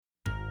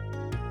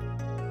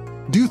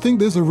Do you think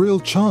there's a real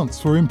chance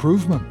for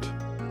improvement?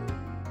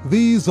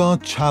 These are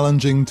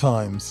challenging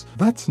times.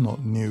 That's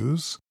not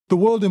news. The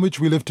world in which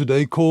we live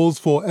today calls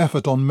for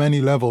effort on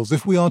many levels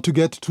if we are to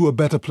get to a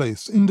better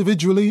place,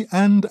 individually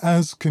and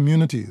as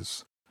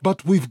communities.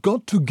 But we've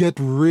got to get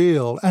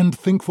real and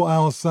think for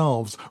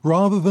ourselves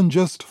rather than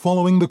just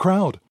following the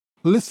crowd.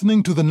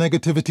 Listening to the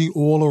negativity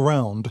all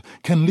around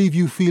can leave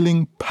you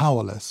feeling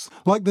powerless,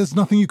 like there's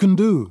nothing you can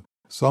do.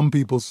 Some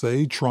people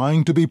say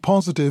trying to be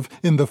positive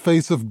in the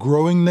face of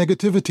growing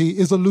negativity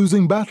is a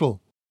losing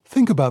battle.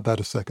 Think about that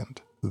a second.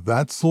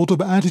 That sort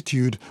of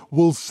attitude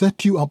will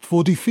set you up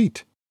for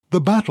defeat. The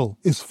battle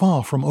is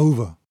far from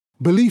over.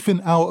 Belief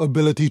in our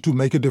ability to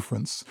make a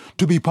difference,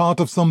 to be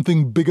part of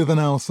something bigger than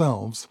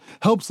ourselves,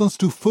 helps us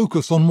to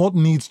focus on what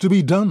needs to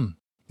be done.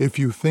 If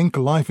you think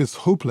life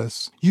is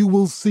hopeless, you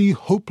will see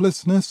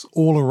hopelessness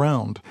all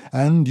around,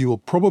 and you will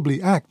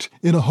probably act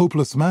in a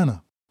hopeless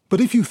manner. But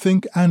if you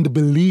think and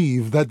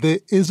believe that there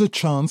is a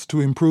chance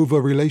to improve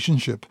a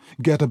relationship,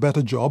 get a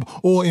better job,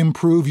 or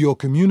improve your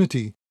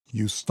community,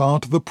 you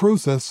start the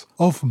process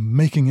of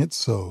making it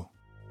so.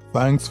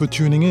 Thanks for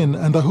tuning in,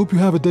 and I hope you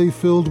have a day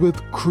filled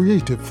with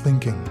creative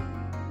thinking.